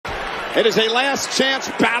It is a last chance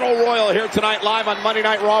battle royal here tonight, live on Monday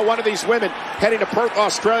Night Raw. One of these women heading to Perth,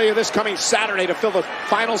 Australia this coming Saturday to fill the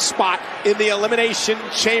final spot in the Elimination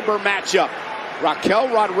Chamber matchup.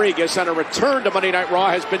 Raquel Rodriguez, on a return to Monday Night Raw,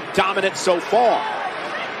 has been dominant so far.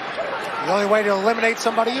 The only way to eliminate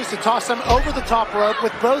somebody is to toss them over the top rope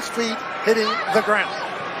with both feet hitting the ground.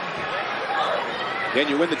 Again,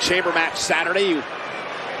 you win the chamber match Saturday, you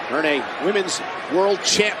earn a Women's World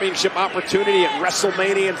Championship opportunity at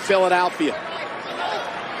WrestleMania in Philadelphia.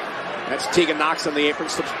 That's Tegan Nox on the apron,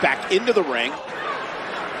 slips back into the ring.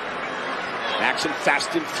 Action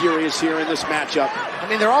fast and furious here in this matchup. I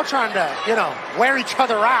mean, they're all trying to, wear each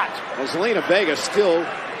other out. Well, Zelina Vega still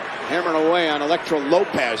hammering away on Elektra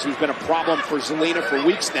Lopez, who's been a problem for Zelina for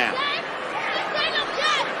weeks now.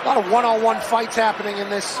 A lot of one-on-one fights happening in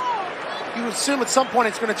this. You would assume at some point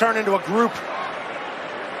it's going to turn into a group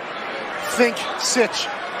think sitch.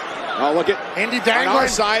 Oh, look at Indy dangling. On our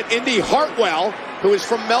side, Indy Hartwell, who is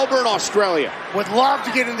from Melbourne, Australia. Would love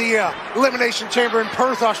to get in the Elimination Chamber in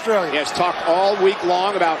Perth, Australia. He has talked all week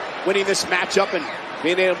long about winning this matchup and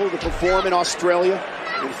being able to perform in Australia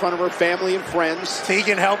in front of her family and friends.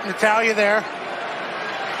 Tegan helped Natalya there.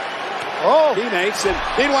 Oh. Teammates, and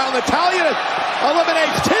meanwhile Natalya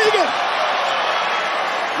eliminates Tegan.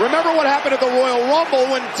 Remember what happened at the Royal Rumble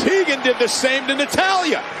when Tegan did the same to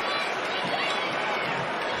Natalya.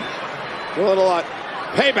 A little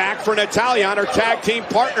payback for Natalya on her tag team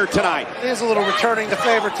partner tonight. It is a little returning the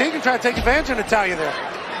favor. Tegan trying to take advantage of Natalya there.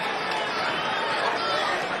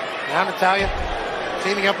 Now Natalya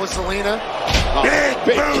teaming up with Zelina. Oh,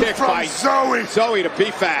 big kick from by Zoe. Zoe to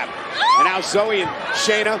PFAB. And now Zoe and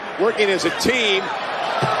Shayna working as a team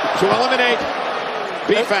to eliminate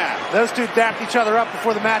PFAB. Those two dapped each other up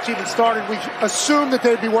before the match even started. We assumed that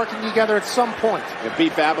they'd be working together at some point. And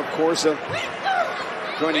PFAB, of course,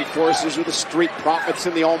 joining forces with the Street Profits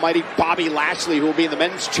and the almighty Bobby Lashley, who will be in the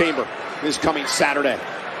men's chamber this coming Saturday.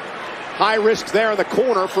 High risk there in the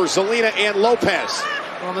corner for Zelina and Lopez.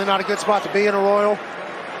 Probably not a good spot to be in a Royal.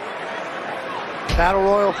 Battle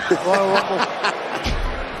Royal, Royal Rumble.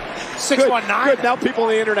 619. Good. Now people on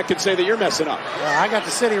the internet can say that you're messing up. I got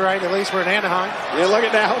the city right. At least we're in Anaheim. Yeah, look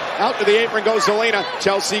at now. Out to the apron goes Zelina.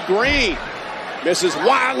 Chelsea Green misses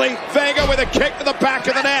wildly. Vega with a kick to the back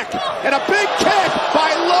of the neck. And a big kick by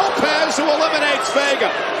Lopez, who eliminates Vega.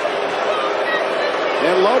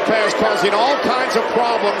 And Lopez causing all kinds of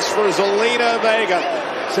problems for Zelina Vega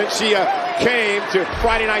since she came to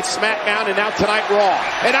Friday Night SmackDown and now Tonight Raw.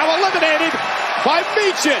 And now eliminated by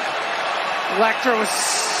Meechin. Elektra was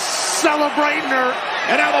celebrating her.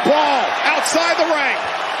 And now the brawl outside the ring.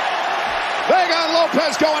 Vega and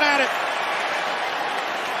Lopez going at it.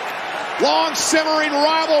 Long simmering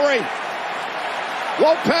rivalry.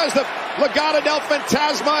 Lopez, the Legado del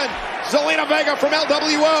Fantasma, and Zelina Vega from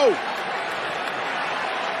LWO.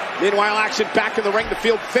 Meanwhile, action back in the ring, the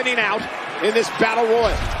field thinning out in this battle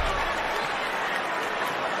royal.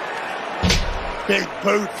 Big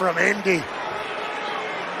boot from Indy.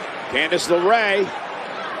 Candice LeRae.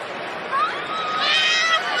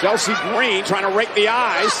 Chelsea Green trying to rake the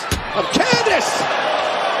eyes of Candice,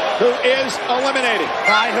 who is eliminated.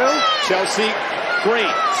 By who? Chelsea Green.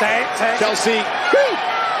 Say. Chelsea Green.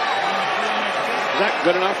 Is that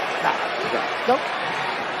good enough? No. Nope.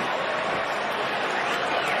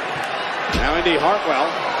 Now Indy Hartwell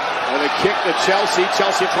with a kick to Chelsea.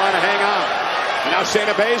 Chelsea trying to hang on. And now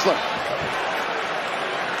Shayna Baszler.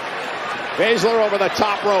 Baszler over the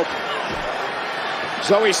top rope.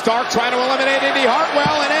 Zoe Stark trying to eliminate Indy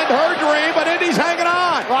Hartwell and end her dream, but Indy's hanging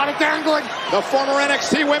on. A lot of dangling. The former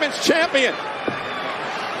NXT Women's Champion.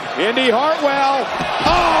 Indy Hartwell.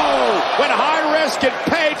 Oh! Went high risk and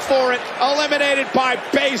paid for it. Eliminated by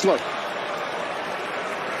Baszler.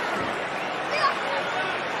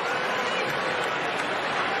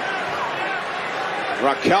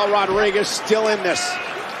 Raquel Rodriguez still in this.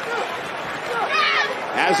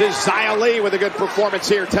 As is Xia Li with a good performance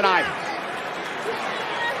here tonight.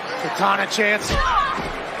 Katana chance.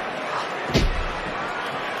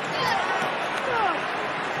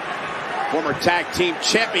 Former tag team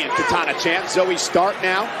champion Katana chance. Zoe Stark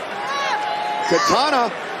now.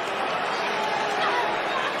 Katana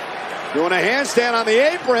doing a handstand on the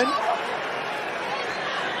apron.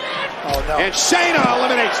 Oh no. And Shayna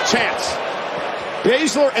eliminates Chance.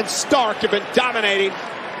 Baszler and Stark have been dominating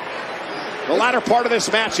the latter part of this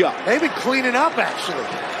matchup. They've been cleaning up, actually.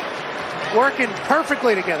 Working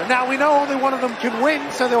perfectly together. Now, we know only one of them can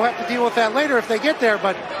win, so they'll have to deal with that later if they get there,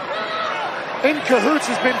 but in cahoots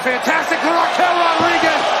has been fantastic for Raquel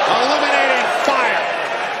Rodriguez. Eliminating Fire.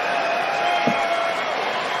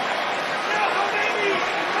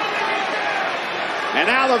 And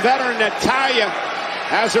now the veteran Natalya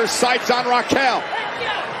has her sights on Raquel.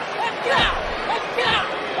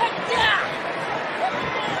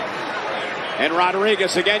 And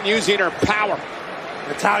Rodriguez again using her power.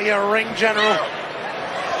 Natalya, ring general.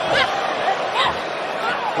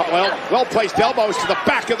 Well-placed elbows to the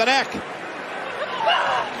back of the neck.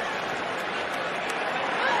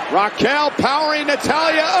 Raquel powering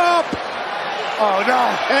Natalya up. Oh, no.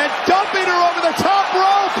 And dumping her over the top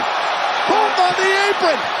rope. Both on the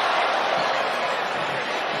apron.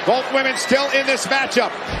 Both women still in this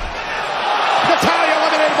matchup. Natalya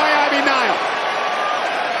eliminated by Ivy Nile.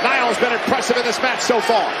 Nile's been impressive in this match so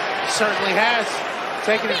far. Certainly has.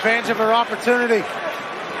 Taking advantage of her opportunity.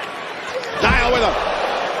 Nile with a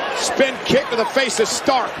spin kick to the face of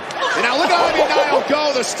Stark. And now look at Ivy Nile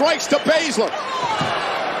go. The strikes to Baszler.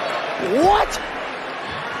 What?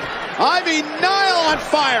 Ivy Nile on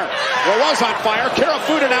fire. Or was on fire.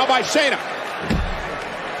 Karafuda now by Shayna.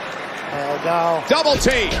 Oh, no. Double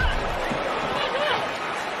team.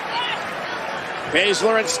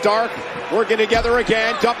 Baszler and Stark working together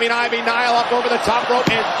again. Dumping Ivy Nile up over the top rope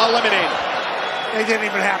and eliminated. They didn't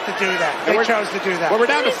even have to do that. They chose to do that. Well, we're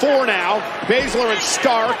down to 4 now. Baszler and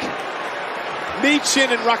Stark. Michin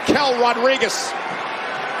and Raquel Rodriguez.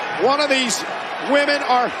 One of these women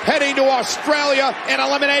are heading to Australia in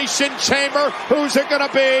Elimination Chamber. Who's it going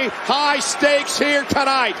to be? High stakes here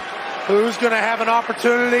tonight. Who's going to have an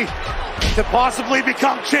opportunity to possibly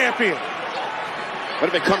become champion? What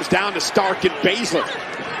if it comes down to Stark and Baszler?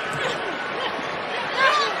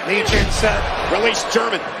 Michin said, release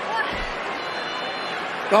German.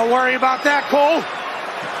 Don't worry about that, Cole.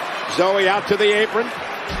 Zoe out to the apron.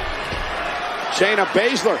 Shayna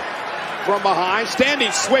Baszler from behind.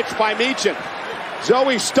 Standing switch by Michin.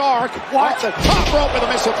 Zoe Stark off the top rope with a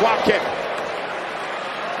missile drop kick.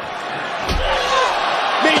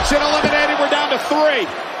 Michin eliminated. We're down to 3.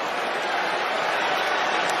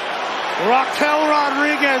 Raquel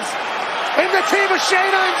Rodriguez in the team of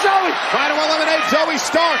Shayna and Zoe. Trying to eliminate Zoe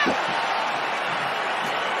Stark.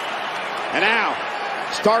 And now,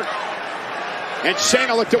 Stark and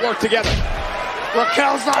Shayna look to work together.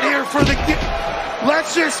 Raquel's not here for the...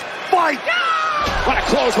 Let's just fight. What a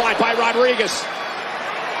clothesline by Rodriguez.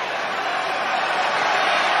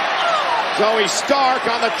 Zoe Stark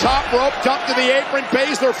on the top rope, dumped to the apron.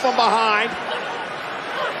 Baszler from behind.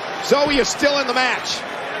 Zoe is still in the match.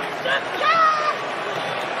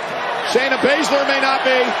 Shayna Baszler may not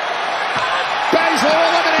be. Baszler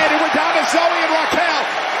eliminated. We're down to Zoe and Raquel.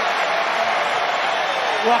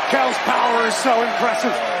 Raquel's power is so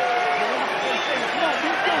impressive.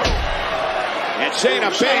 And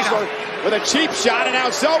Shayna Baszler with a cheap shot, and now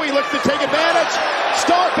Zoe looks to take advantage.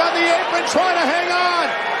 Stark on the apron trying to hang on.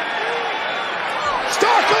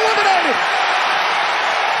 Stark eliminated.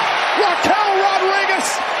 Raquel Rodriguez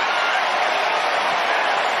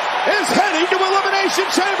is heading to Elimination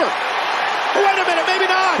Chamber. Wait a minute, maybe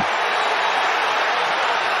not.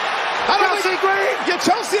 I don't think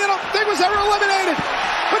Chelsea, I don't think was ever eliminated,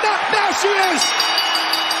 but now she is.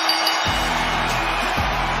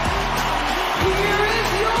 Here is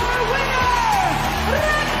your winner,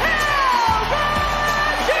 Raquel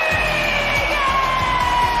Rodriguez.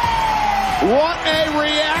 What a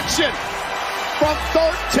reaction from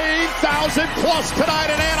 13,000 plus tonight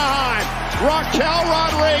in Anaheim. Raquel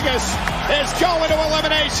Rodriguez is going to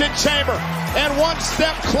Elimination Chamber and one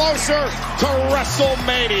step closer to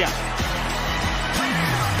WrestleMania.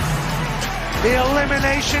 The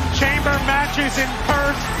Elimination Chamber matches in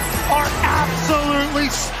Perth are absolutely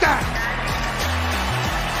stacked.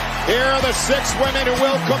 Here are the 6 women who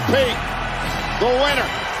will compete. The winner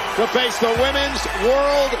to face the Women's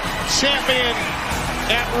World Champion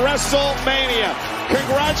at WrestleMania.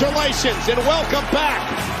 Congratulations and welcome back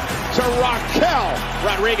to Raquel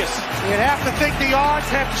Rodriguez. You'd have to think the odds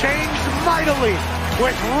have changed mightily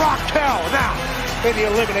with Raquel now in the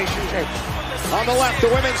Elimination Chamber. On the left, the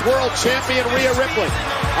Women's World Champion, Rhea Ripley.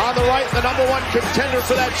 On the right, the #1 contender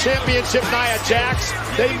for that championship, Nia Jax.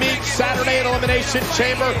 They meet Saturday at Elimination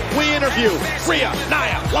Chamber. We interview Rhea,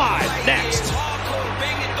 Nia, live next.